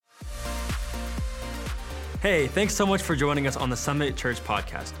Hey, thanks so much for joining us on the Summit Church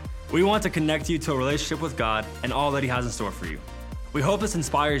podcast. We want to connect you to a relationship with God and all that He has in store for you. We hope this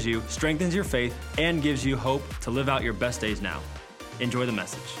inspires you, strengthens your faith, and gives you hope to live out your best days now. Enjoy the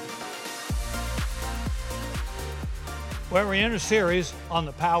message. Well, we're in a series on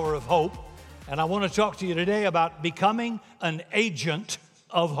the power of hope, and I want to talk to you today about becoming an agent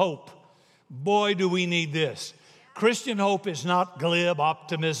of hope. Boy, do we need this. Christian hope is not glib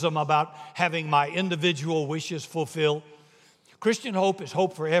optimism about having my individual wishes fulfilled. Christian hope is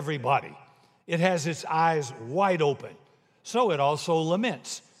hope for everybody. It has its eyes wide open. So it also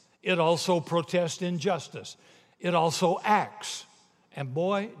laments. It also protests injustice. It also acts. And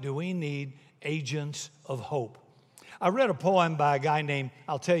boy, do we need agents of hope. I read a poem by a guy named,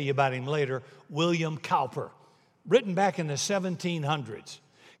 I'll tell you about him later, William Cowper, written back in the 1700s.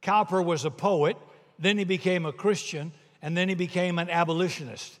 Cowper was a poet, then he became a Christian, and then he became an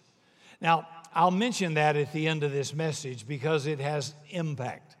abolitionist. Now, I'll mention that at the end of this message because it has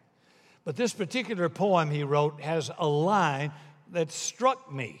impact. But this particular poem he wrote has a line that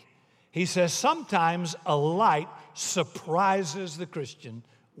struck me. He says, sometimes a light surprises the Christian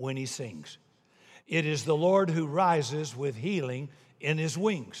when he sings. It is the Lord who rises with healing in his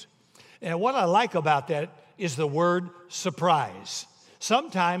wings. And what I like about that is the word surprise.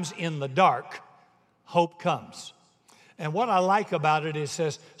 Sometimes in the dark, hope comes. And what I like about it, it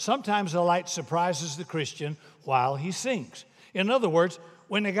says, sometimes the light surprises the Christian while he sings. In other words,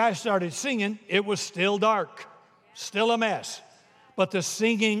 when the guy started singing, it was still dark, still a mess. But the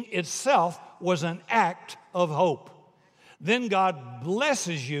singing itself was an act of hope. Then God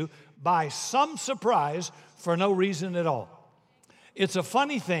blesses you by some surprise for no reason at all. It's a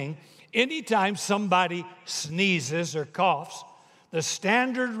funny thing, anytime somebody sneezes or coughs, the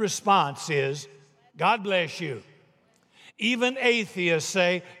standard response is, God bless you. Even atheists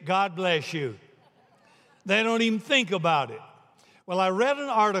say, God bless you. They don't even think about it. Well, I read an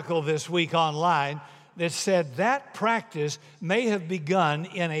article this week online that said that practice may have begun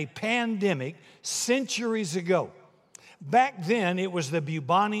in a pandemic centuries ago. Back then, it was the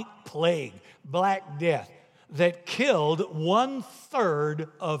bubonic plague, Black Death, that killed 1/3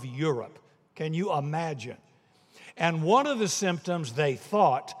 of Europe. Can you imagine? And one of the symptoms they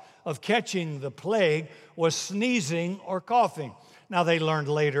thought of catching the plague was sneezing or coughing. Now, they learned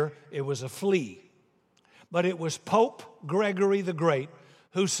later it was a flea. But it was Pope Gregory the Great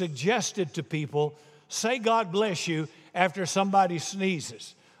who suggested to people, say God bless you after somebody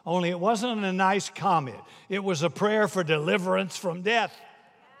sneezes. Only it wasn't a nice comment. It was a prayer for deliverance from death.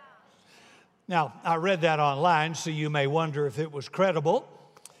 Now, I read that online, so you may wonder if it was credible,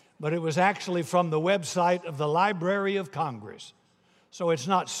 but it was actually from the website of the Library of Congress. So it's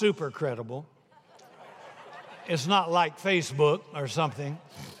not super credible. It's not like Facebook or something,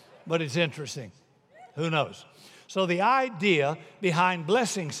 but it's interesting. Who knows? So the idea behind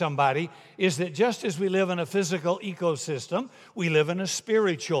blessing somebody is that just as we live in a physical ecosystem, we live in a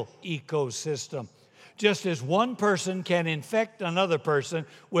spiritual ecosystem. Just as one person can infect another person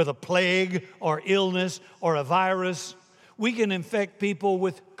with a plague or illness or a virus, we can infect people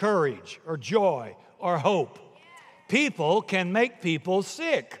with courage or joy or hope. People can make people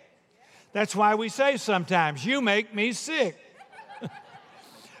sick. That's why we say sometimes, you make me sick.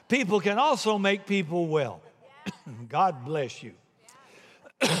 People can also make people well. God bless you.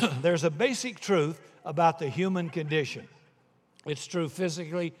 There's a basic truth about the human condition. It's true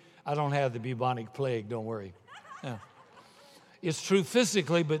physically. I don't have the bubonic plague, don't worry. Yeah. It's true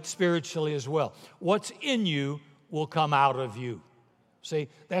physically, but spiritually as well. What's in you will come out of you. See,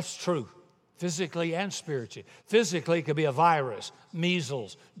 that's true, physically and spiritually. Physically, it could be a virus,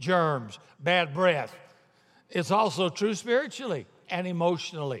 measles, germs, bad breath. It's also true spiritually and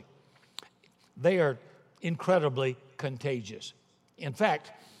emotionally. They are incredibly contagious. In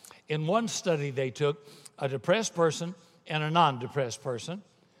fact, in one study they took a depressed person and a non-depressed person,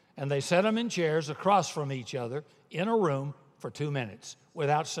 and they set them in chairs across from each other in a room for 2 minutes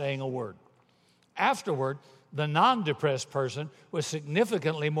without saying a word. Afterward, the non-depressed person was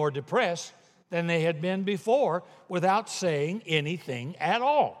significantly more depressed than they had been before without saying anything at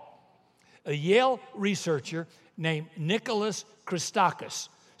all. A Yale researcher named Nicholas Christakis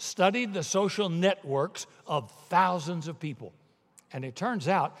studied the social networks of thousands of people. And it turns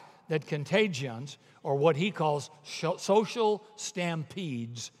out that contagions, or what he calls social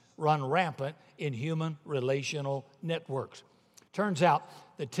stampedes, run rampant in human relational networks. Turns out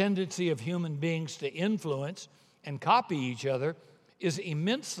the tendency of human beings to influence and copy each other is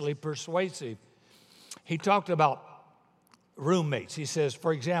immensely persuasive. He talked about roommates. He says,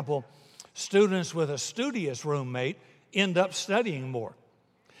 for example, students with a studious roommate end up studying more.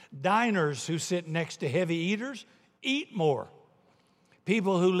 Diners who sit next to heavy eaters eat more.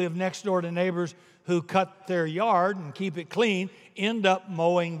 People who live next door to neighbors who cut their yard and keep it clean end up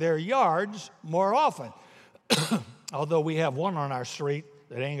mowing their yards more often. Although we have one on our street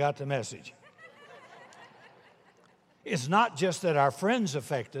that ain't got the message. It's not just that our friends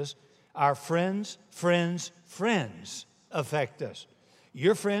affect us. Our friends' affect us.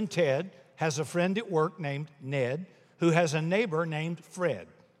 Your friend Ted has a friend at work named Ned who has a neighbor named Fred.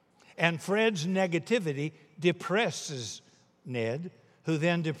 And Fred's negativity depresses Ned, who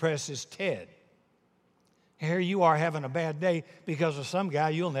then depresses Ted. Here you are having a bad day because of some guy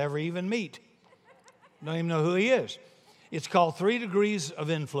you'll never even meet. Don't even know who he is. It's called 3 degrees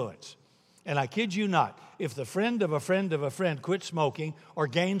of influence. And I kid you not, if the friend of a friend of a friend quits smoking or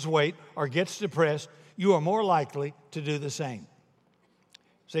gains weight or gets depressed, you are more likely to do the same.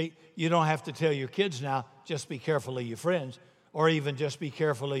 See, you don't have to tell your kids now, just be careful of your friends, or even just be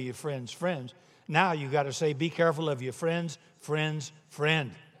careful of your friend's friends. Now you got to say, be careful of your friend's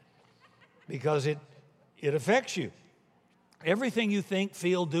friend, because it affects you. Everything you think,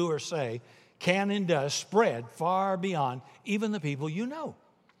 feel, do, or say can and does spread far beyond even the people you know.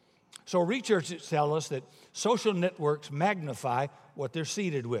 So researchers tell us that social networks magnify what they're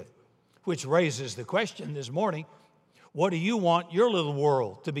seeded with, which raises the question this morning, what do you want your little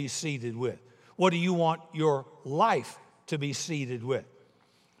world to be seeded with? What do you want your life to be seeded with?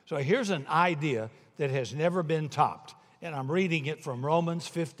 So here's an idea that has never been topped, and I'm reading it from Romans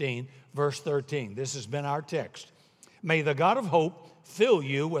 15, verse 13. This has been our text. May the God of hope fill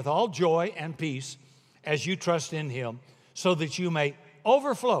you with all joy and peace as you trust in him, so that you may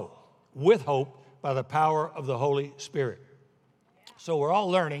overflow with hope by the power of the Holy Spirit. So we're all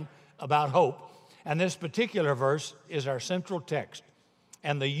learning about hope, and this particular verse is our central text.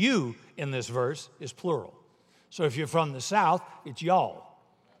 And the you in this verse is plural. So if you're from the south, it's y'all.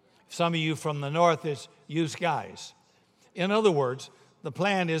 Some of you from the north, it's yous guys. In other words, the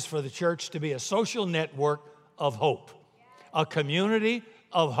plan is for the church to be a social network of hope, a community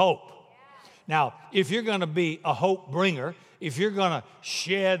of hope. Now, if you're going to be a hope bringer, if you're going to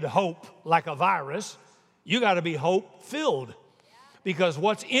shed hope like a virus, you got to be hope-filled, because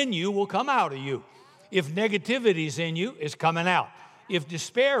what's in you will come out of you. If negativity's in you, it's coming out. If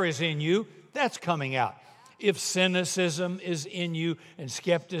despair is in you, that's coming out. If cynicism is in you and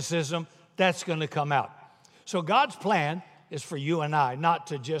skepticism, that's going to come out. So God's plan is for you and I not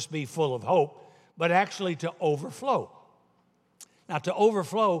to just be full of hope, but actually to overflow. Now, to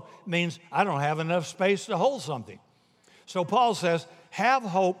overflow means I don't have enough space to hold something. So Paul says, have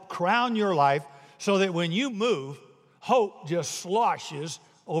hope crown your life so that when you move, hope just sloshes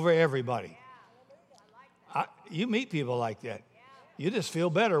over everybody. You meet people like that. You just feel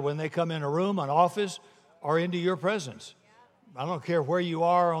better when they come in a room, an office, or into your presence. I don't care where you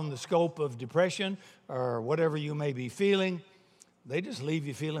are on the scope of depression or whatever you may be feeling. They just leave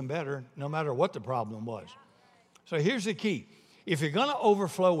you feeling better no matter what the problem was. So here's the key. If you're going to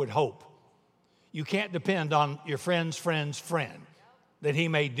overflow with hope, you can't depend on your friend's friend that he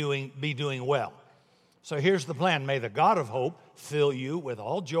may be doing well. So here's the plan. May the God of hope fill you with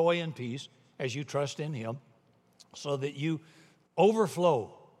all joy and peace as you trust in him, so that you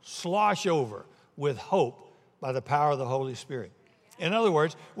overflow, slosh over with hope by the power of the Holy Spirit. In other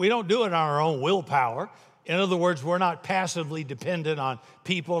words, we don't do it on our own willpower. In other words, we're not passively dependent on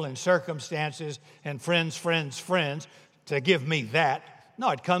people and circumstances and friends to give me that. No,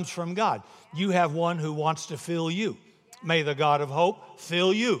 it comes from God. You have one who wants to fill you. May the God of hope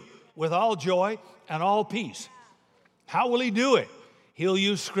fill you with all joy and all peace. How will he do it? He'll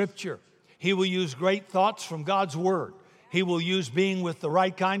use Scripture. He will use great thoughts from God's Word. He will use being with the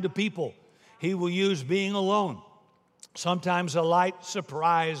right kind of people. He will use being alone. Sometimes a light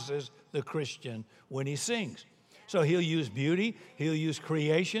surprises the Christian when he sings. So he'll use beauty. He'll use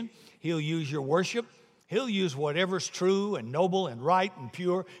creation. He'll use your worship. He'll use whatever's true and noble and right and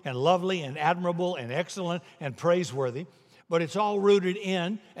pure and lovely and admirable and excellent and praiseworthy. But it's all rooted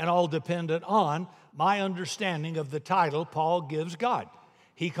in and all dependent on my understanding of the title Paul gives God.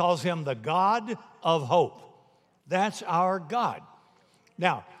 He calls him the God of hope. That's our God.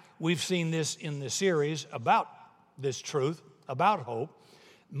 Now, we've seen this in the series about this truth, about hope.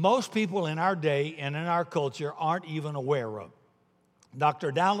 Most people in our day and in our culture aren't even aware of.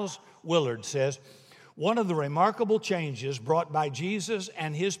 Dr. Dallas Willard says, one of the remarkable changes brought by Jesus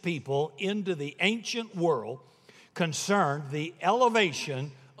and his people into the ancient world concerned the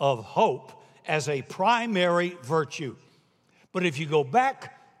elevation of hope as a primary virtue. But if you go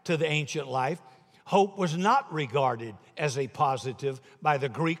back to the ancient life, hope was not regarded as a positive by the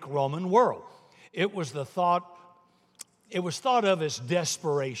Greek-Roman world. It was the thought, It was thought of as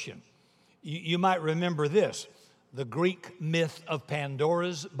desperation. You might remember this, the Greek myth of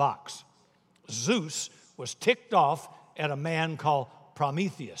Pandora's box. Zeus was ticked off at a man called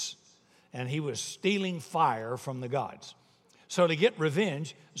Prometheus, and he was stealing fire from the gods. So to get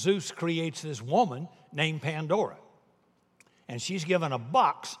revenge, Zeus creates this woman named Pandora. And she's given a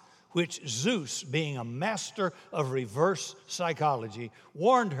box which Zeus, being a master of reverse psychology,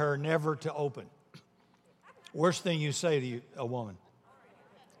 warned her never to open. Worst thing you say to a woman.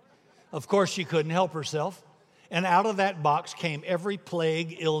 Of course, she couldn't help herself. And out of that box came every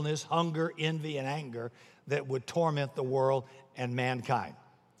plague, illness, hunger, envy, and anger that would torment the world and mankind.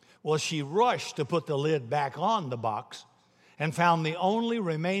 Well, she rushed to put the lid back on the box and found the only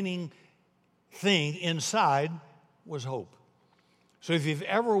remaining thing inside was hope. So if you've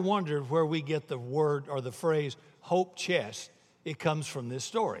ever wondered where we get the word or the phrase hope chest, it comes from this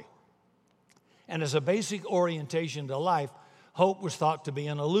story. And as a basic orientation to life, hope was thought to be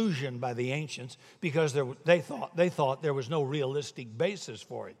an illusion by the ancients because they thought there was no realistic basis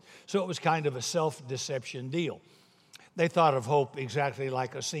for it. So it was kind of a self-deception deal. They thought of hope exactly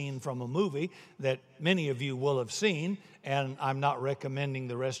like a scene from a movie that many of you will have seen, and I'm not recommending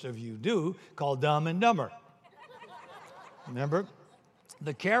the rest of you do, called Dumb and Dumber. Remember?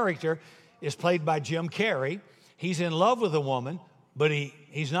 The character is played by Jim Carrey. He's in love with a woman, but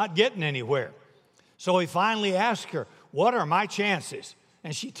he's not getting anywhere. So he finally asks her, "What are my chances?"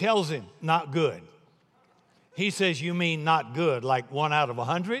 And she tells him, "Not good." He says, "You mean not good, like 1 out of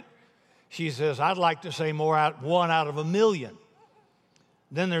 100? She says, "I'd like to say 1 out of 1,000,000.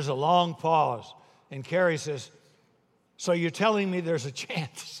 Then there's a long pause, and Carrey says, "So you're telling me there's a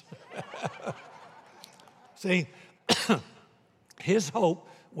chance?" See, his hope,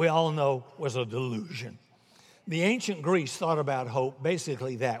 we all know, was a delusion. The ancient Greeks thought about hope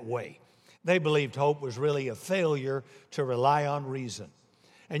basically that way. They believed hope was really a failure to rely on reason.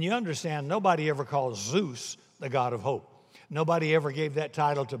 And you understand, nobody ever called Zeus the god of hope. Nobody ever gave that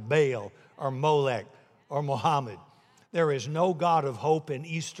title to Baal or Molech or Muhammad. There is no god of hope in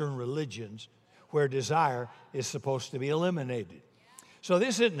Eastern religions where desire is supposed to be eliminated. So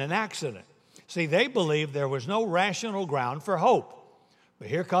this isn't an accident. See, they believed there was no rational ground for hope. But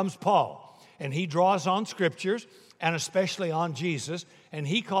here comes Paul, and he draws on scriptures, and especially on Jesus, and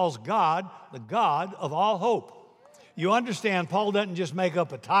he calls God the God of all hope. You understand, Paul doesn't just make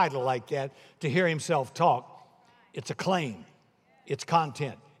up a title like that to hear himself talk. It's a claim. It's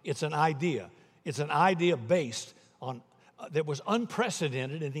content. It's an idea. It's an idea based on that was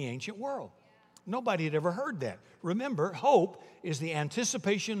unprecedented in the ancient world. Nobody had ever heard that. Remember, hope is the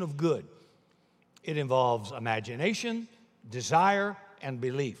anticipation of good. It involves imagination, desire, and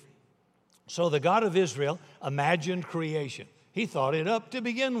belief. So the God of Israel imagined creation. He thought it up to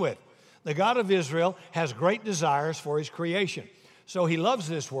begin with. The God of Israel has great desires for his creation. So he loves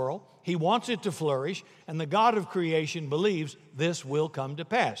this world. He wants it to flourish. And the God of creation believes this will come to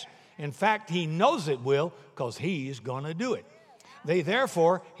pass. In fact, he knows it will because he's going to do it.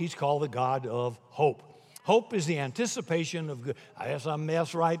 Therefore, he's called the God of hope. Hope is the anticipation of good. I have some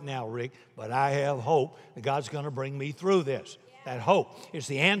mess right now, Rick, but I have hope that God's going to bring me through this. That hope is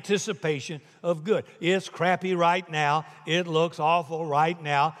the anticipation of good. It's crappy right now. It looks awful right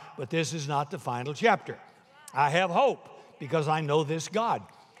now, but this is not the final chapter. I have hope because I know this God.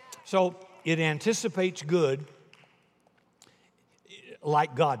 So it anticipates good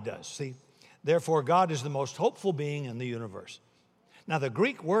like God does. See, therefore, God is the most hopeful being in the universe. Now, the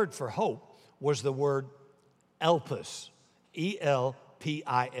Greek word for hope was the word elpis,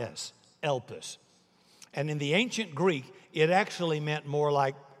 E-L-P-I-S, elpis. And in the ancient Greek, it actually meant more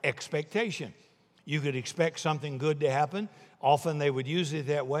like expectation. You could expect something good to happen. Often they would use it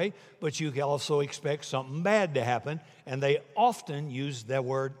that way, but you could also expect something bad to happen, and they often use that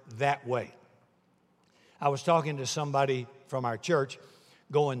word that way. I was talking to somebody from our church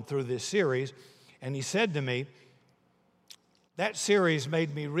going through this series, and he said to me, that series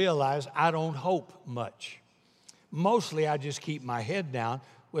made me realize I don't hope much. Mostly I just keep my head down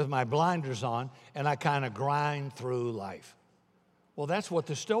with my blinders on, and I kind of grind through life. Well, that's what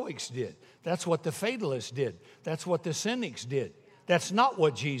the Stoics did. That's what the fatalists did. That's what the cynics did. That's not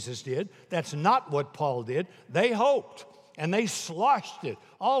what Jesus did. That's not what Paul did. They hoped, and they sloshed it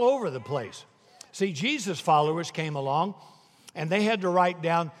all over the place. See, Jesus' followers came along, and they had to write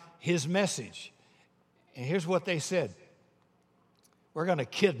down his message. And here's what they said. We're going to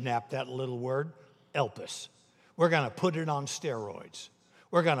kidnap that little word, elpis. We're going to put it on steroids.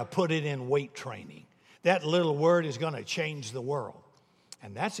 We're going to put it in weight training. That little word is going to change the world.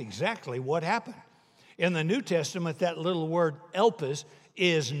 And that's exactly what happened. In the New Testament, that little word elpis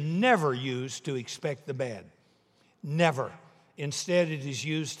is never used to expect the bad. Never. Instead, it is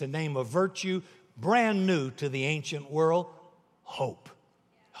used to name a virtue brand new to the ancient world, hope.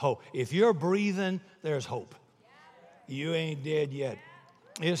 Hope. If you're breathing, there's hope. You ain't dead yet.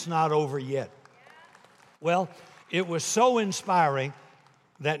 It's not over yet. Well, it was so inspiring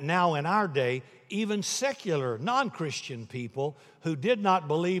that now in our day, even secular, non-Christian people who did not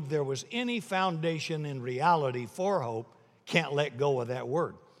believe there was any foundation in reality for hope can't let go of that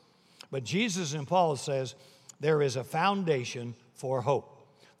word. But Jesus in Paul says there is a foundation for hope.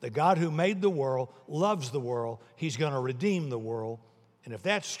 The God who made the world loves the world. He's going to redeem the world. And if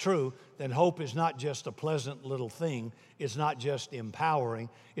that's true, then hope is not just a pleasant little thing. It's not just empowering.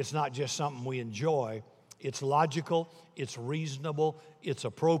 It's not just something we enjoy. It's logical. It's reasonable. It's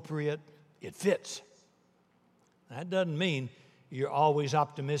appropriate. It fits. That doesn't mean you're always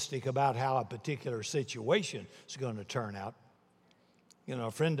optimistic about how a particular situation is going to turn out. You know,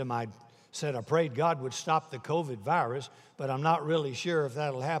 a friend of mine said, I prayed God would stop the COVID virus, but I'm not really sure if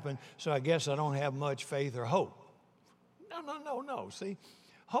that'll happen, so I guess I don't have much faith or hope. No. See,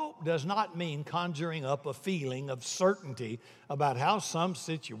 hope does not mean conjuring up a feeling of certainty about how some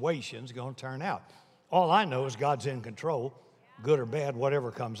situation's going to turn out. All I know is God's in control, good or bad,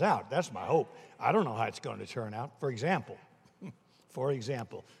 whatever comes out. That's my hope. I don't know how it's going to turn out. For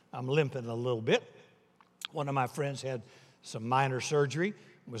example, I'm limping a little bit. One of my friends had some minor surgery,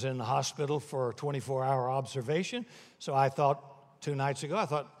 was in the hospital for a 24-hour observation. So I thought 2 nights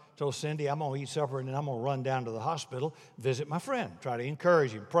ago, told Cindy, I'm going to eat supper and then I'm going to run down to the hospital, visit my friend, try to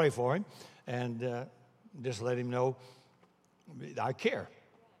encourage him, pray for him, and just let him know I care.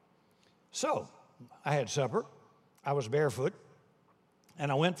 So I had supper. I was barefoot,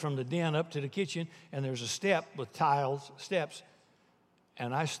 and I went from the den up to the kitchen, and there's a step with steps,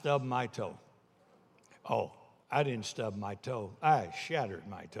 and I stubbed my toe. Oh, I didn't stub my toe. I shattered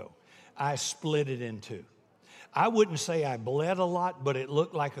my toe. I split it in two. I wouldn't say I bled a lot, but it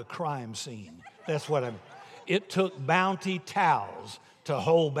looked like a crime scene. That's what it took Bounty towels to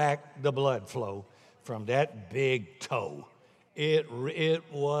hold back the blood flow from that big toe. It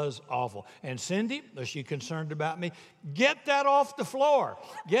was awful. And Cindy, is she concerned about me? Get that off the floor.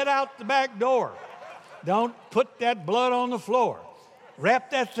 Get out the back door. Don't put that blood on the floor.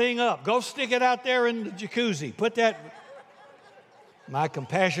 Wrap that thing up. Go stick it out there in the jacuzzi. Put that, my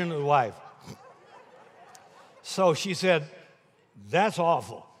compassionate wife. So she said, that's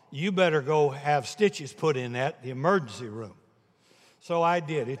awful. You better go have stitches put in the emergency room. So I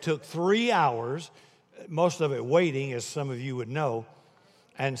did. It took 3 hours, most of it waiting, as some of you would know,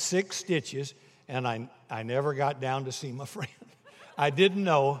 and 6 stitches, and I never got down to see my friend. I didn't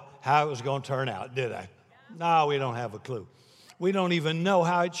know how it was going to turn out, did I? No, we don't have a clue. We don't even know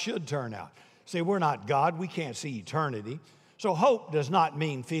how it should turn out. See, we're not God. We can't see eternity. So hope does not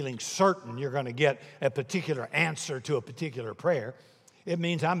mean feeling certain you're going to get a particular answer to a particular prayer. It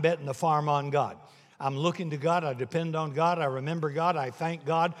means I'm betting the farm on God. I'm looking to God. I depend on God. I remember God. I thank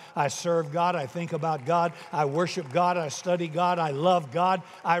God. I serve God. I think about God. I worship God. I study God. I love God.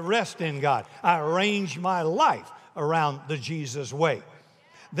 I rest in God. I arrange my life around the Jesus way.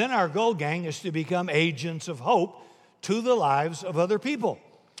 Then our goal, gang, is to become agents of hope to the lives of other people.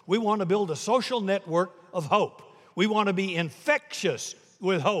 We want to build a social network of hope. We want to be infectious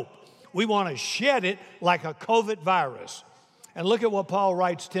with hope. We want to shed it like a COVID virus. And look at what Paul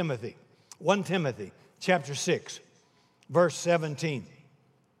writes Timothy. 1 Timothy chapter 6, verse 17.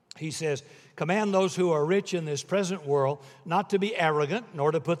 He says, command those who are rich in this present world not to be arrogant,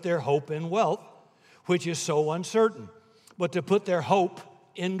 nor to put their hope in wealth, which is so uncertain, but to put their hope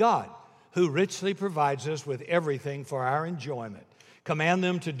in God, who richly provides us with everything for our enjoyment. Command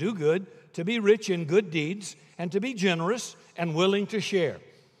them to do good, to be rich in good deeds, and to be generous and willing to share.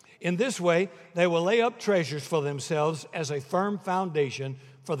 In this way, they will lay up treasures for themselves as a firm foundation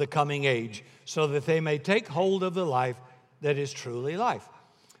for the coming age, so that they may take hold of the life that is truly life.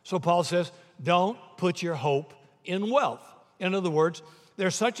 So Paul says, don't put your hope in wealth. In other words,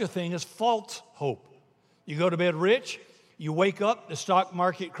 there's such a thing as false hope. You go to bed rich, you wake up, the stock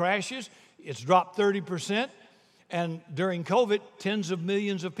market crashes, it's dropped 30%, and during COVID, tens of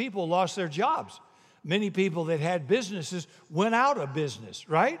millions of people lost their jobs. Many people that had businesses went out of business,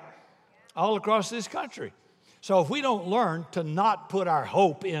 right? All across this country. So if we don't learn to not put our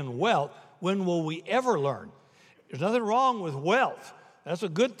hope in wealth, when will we ever learn? There's nothing wrong with wealth. That's a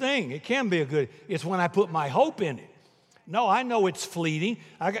good thing. It can be a good. It's when I put my hope in it. No, I know it's fleeting.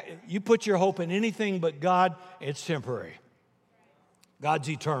 You put your hope in anything but God, it's temporary. God's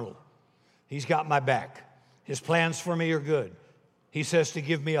eternal. He's got my back. His plans for me are good. He says to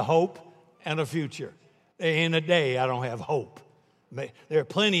give me a hope and a future. There ain't a day I don't have hope. There are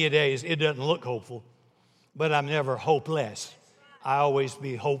plenty of days it doesn't look hopeful. but I'm never hopeless. I always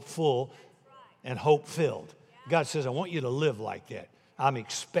be hopeful and hope-filled. God says, I want you to live like that. I'm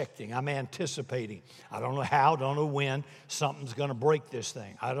expecting, I'm anticipating. I don't know how, don't know when something's going to break this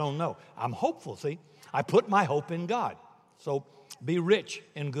thing. I don't know. I'm hopeful, see? I put my hope in God. So be rich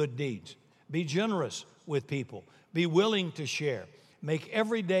in good deeds. Be generous with people. Be willing to share. Make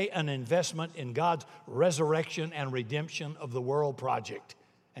every day an investment in God's resurrection and redemption of the world project.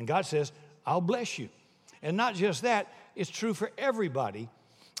 And God says, I'll bless you. And not just that, it's true for everybody.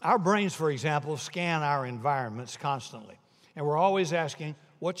 Our brains, for example, scan our environments constantly. And we're always asking,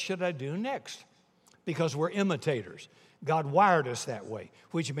 what should I do next? Because we're imitators. God wired us that way,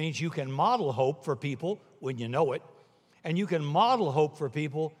 which means you can model hope for people when you know it, and you can model hope for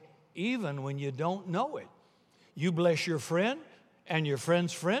people even when you don't know it. You bless your friend and your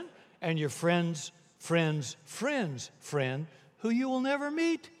friend's friend and your friend's friend's friend's friend who you will never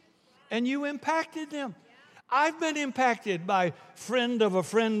meet, and you impacted them. I've been impacted by friend of a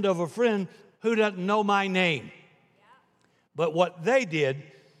friend of a friend who doesn't know my name. But what they did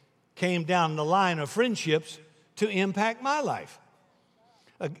came down the line of friendships to impact my life.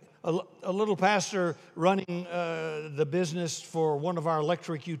 A little pastor running the business for one of our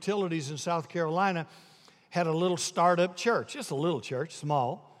electric utilities in South Carolina had a little startup church, just a little church,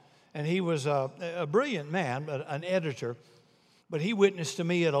 small. And he was a brilliant man, an editor. But he witnessed to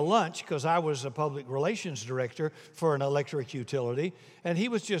me at a lunch because I was a public relations director for an electric utility. And he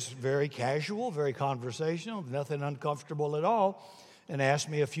was just very casual, very conversational, nothing uncomfortable at all, and asked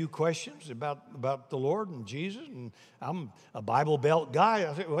me a few questions about the Lord and Jesus. And I'm a Bible Belt guy.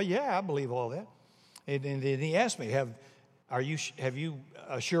 I said, well, yeah, I believe all that. And then he asked me, have you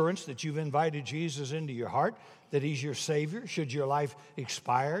assurance that you've invited Jesus into your heart, that he's your Savior? Should your life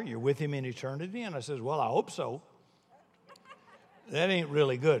expire, you're with him in eternity? And I said, well, I hope so. That ain't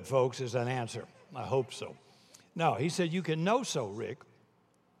really good, folks, as an answer. I hope so. No, he said, you can know so, Rick.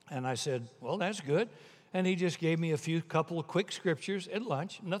 And I said, well, that's good. And he just gave me a couple of quick scriptures at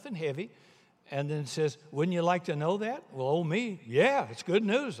lunch, nothing heavy. And then says, wouldn't you like to know that? Well, oh, me, yeah, it's good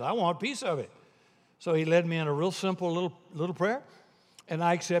news. I want a piece of it. So he led me in a real simple little prayer, and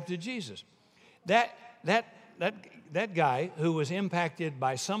I accepted Jesus. That guy who was impacted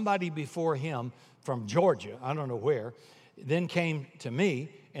by somebody before him from Georgia, I don't know where, then came to me,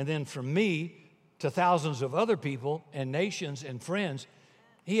 and then from me to thousands of other people and nations and friends.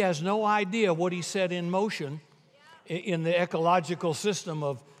 He has no idea what he set in motion in the ecological system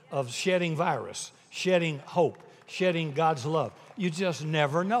of shedding virus, shedding hope, shedding God's love. You just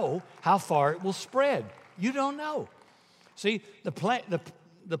never know how far it will spread. You don't know. See, the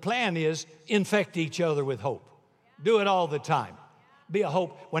plan is infect each other with hope. Do it all the time. Be a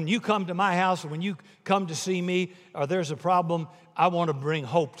hope. When you come to my house, or when you come to see me, or there's a problem, I want to bring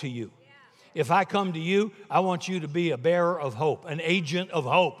hope to you. If I come to you, I want you to be a bearer of hope, an agent of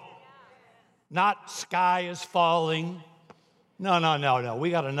hope. Not sky is falling. No. We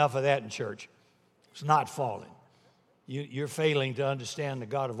got enough of that in church. It's not falling. You're failing to understand the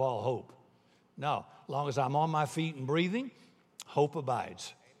God of all hope. No, as long as I'm on my feet and breathing, hope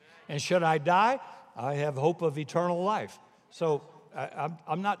abides. And should I die, I have hope of eternal life. So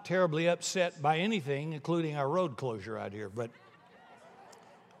I'm not terribly upset by anything, including our road closure out here, but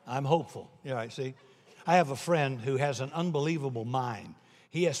I'm hopeful. Yeah, I see. I have a friend who has an unbelievable mind.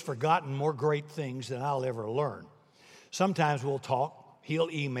 He has forgotten more great things than I'll ever learn. Sometimes we'll talk. He'll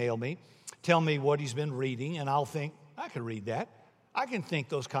email me, tell me what he's been reading, and I'll think, I can read that. I can think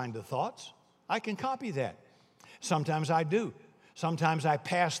those kind of thoughts. I can copy that. Sometimes I do. Sometimes I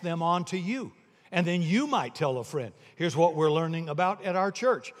pass them on to you. And then you might tell a friend, here's what we're learning about at our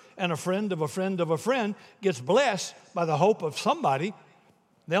church. And a friend of a friend of a friend gets blessed by the hope of somebody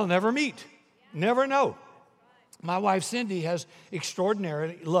they'll never meet, never know. My wife, Cindy, has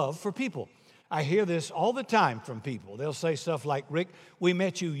extraordinary love for people. I hear this all the time from people. They'll say stuff like, Rick, we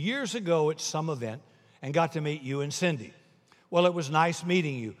met you years ago at some event and got to meet you and Cindy. Well, it was nice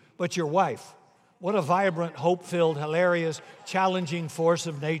meeting you, but your wife, what a vibrant, hope-filled, hilarious, challenging force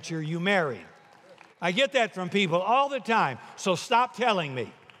of nature you married. I get that from people all the time, so stop telling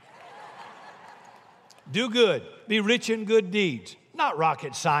me. Do good. Be rich in good deeds. Not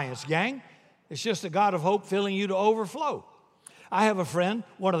rocket science, gang. It's just the God of hope filling you to overflow. I have a friend,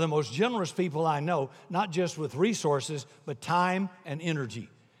 one of the most generous people I know, not just with resources, but time and energy.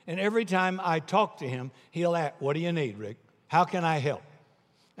 And every time I talk to him, he'll ask, what do you need, Rick? How can I help?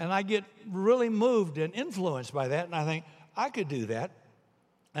 And I get really moved and influenced by that, and I think, I could do that.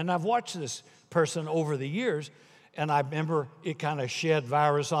 And I've watched this person over the years, and I remember it kind of shed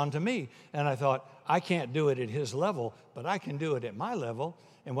virus onto me. And I thought, I can't do it at his level, but I can do it at my level.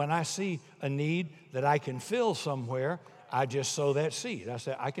 And when I see a need that I can fill somewhere, I just sow that seed. I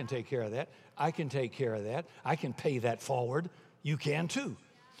say, I can take care of that. I can take care of that. I can pay that forward. You can too.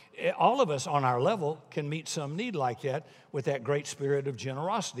 All of us on our level can meet some need like that with that great spirit of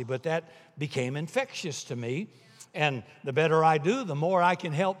generosity. But that became infectious to me. And the better I do, the more I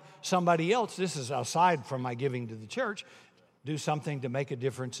can help somebody else. This is aside from my giving to the church. Do something to make a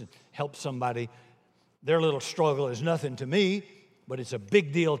difference and help somebody. Their little struggle is nothing to me, but it's a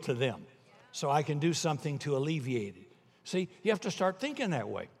big deal to them. So I can do something to alleviate it. See, you have to start thinking that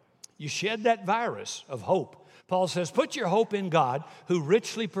way. You shed that virus of hope. Paul says, put your hope in God, who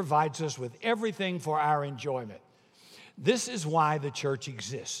richly provides us with everything for our enjoyment. This is why the church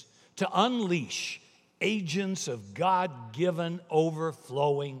exists, to unleash agents of God-given,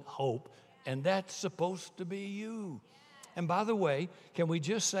 overflowing hope. And that's supposed to be you. And by the way, can we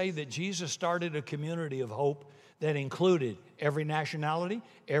just say that Jesus started a community of hope that included every nationality,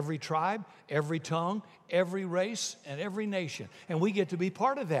 every tribe, every tongue, every race, and every nation. And we get to be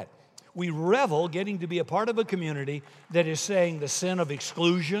part of that. We revel getting to be a part of a community that is saying the sin of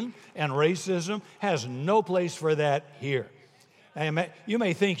exclusion and racism has no place for that here. And you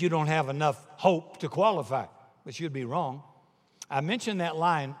may think you don't have enough hope to qualify, but you'd be wrong. I mentioned that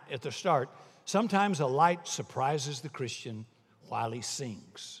line at the start. Sometimes a light surprises the Christian while he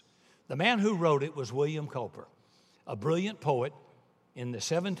sings. The man who wrote it was William Cowper, a brilliant poet in the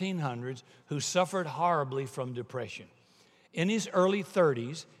 1700s who suffered horribly from depression. In his early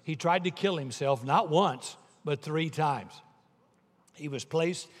 30s, he tried to kill himself not once, but 3 times. He was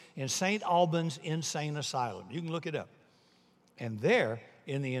placed in St. Albans Insane Asylum. You can look it up. And there,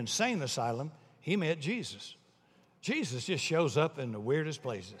 in the insane asylum, he met Jesus. Jesus just shows up in the weirdest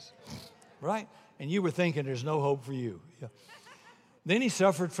places, right? And you were thinking there's no hope for you. Yeah. Then he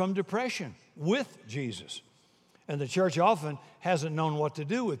suffered from depression with Jesus. And the church often hasn't known what to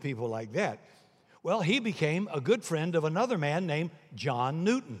do with people like that. Well, he became a good friend of another man named John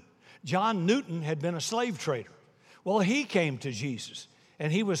Newton. John Newton had been a slave trader. Well, he came to Jesus,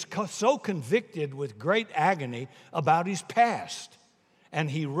 and he was so convicted with great agony about his past. And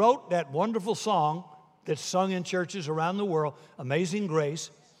he wrote that wonderful song that's sung in churches around the world, Amazing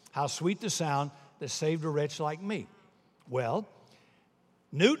Grace, how sweet the sound that saved a wretch like me. Well,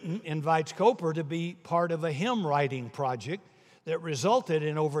 Newton invites Cowper to be part of a hymn writing project that resulted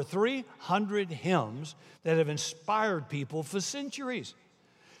in over 300 hymns that have inspired people for centuries.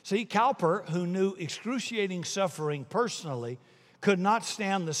 See, Cowper, who knew excruciating suffering personally, could not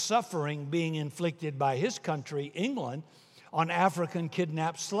stand the suffering being inflicted by his country, England, on African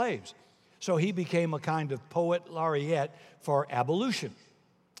kidnapped slaves. So he became a kind of poet laureate for abolition.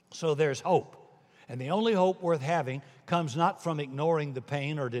 So there's hope. And the only hope worth having comes not from ignoring the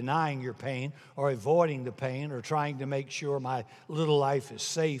pain or denying your pain or avoiding the pain or trying to make sure my little life is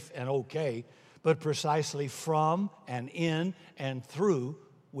safe and okay, but precisely from and in and through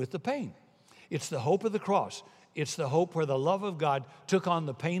with the pain. It's the hope of the cross. It's the hope where the love of God took on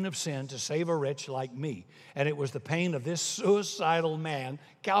the pain of sin to save a wretch like me. And it was the pain of this suicidal man,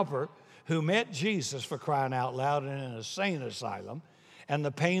 Cowper, who met Jesus, for crying out loud, in an insane asylum, and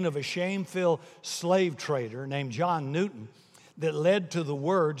the pain of a shame-filled slave trader named John Newton that led to the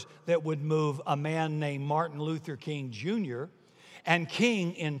words that would move a man named Martin Luther King Jr., and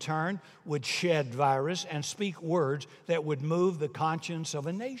King, in turn, would shed virus and speak words that would move the conscience of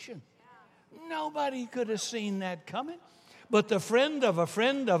a nation. Nobody could have seen that coming. But the friend of a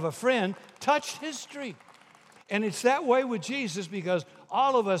friend of a friend touched history. And it's that way with Jesus, because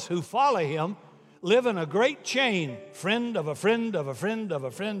all of us who follow him live in a great chain, friend of a friend of a friend of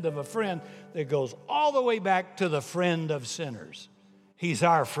a friend of a friend, that goes all the way back to the friend of sinners. He's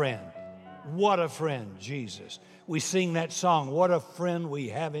our friend. What a friend, Jesus. We sing that song, what a friend we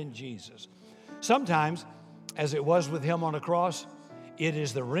have in Jesus. Sometimes, as it was with him on the cross, it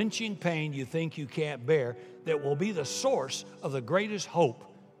is the wrenching pain you think you can't bear that will be the source of the greatest hope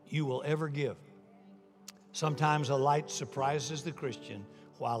you will ever give. Sometimes a light surprises the Christian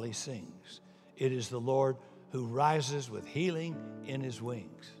while he sings. It is the Lord who rises with healing in his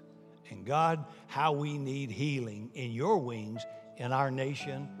wings. And God, how we need healing in your wings, in our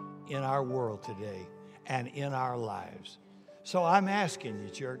nation, in our world today, and in our lives. So I'm asking you,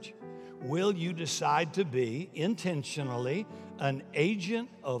 church, will you decide to be intentionally an agent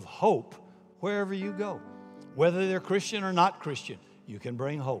of hope wherever you go? Whether they're Christian or not Christian, you can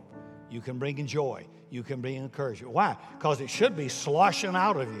bring hope. You can bring joy. You can bring encouragement. Why? Because it should be sloshing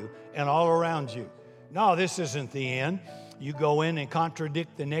out of you and all around you. No, this isn't the end. You go in and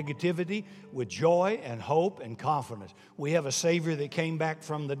contradict the negativity with joy and hope and confidence. We have a Savior that came back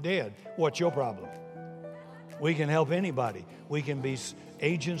from the dead. What's your problem? We can help anybody. We can be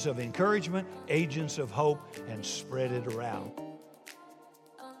agents of encouragement, agents of hope, and spread it around.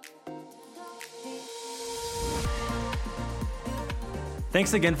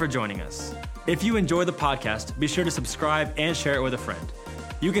 Thanks again for joining us. If you enjoy the podcast, be sure to subscribe and share it with a friend.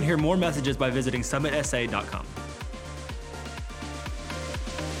 You can hear more messages by visiting summitsa.com.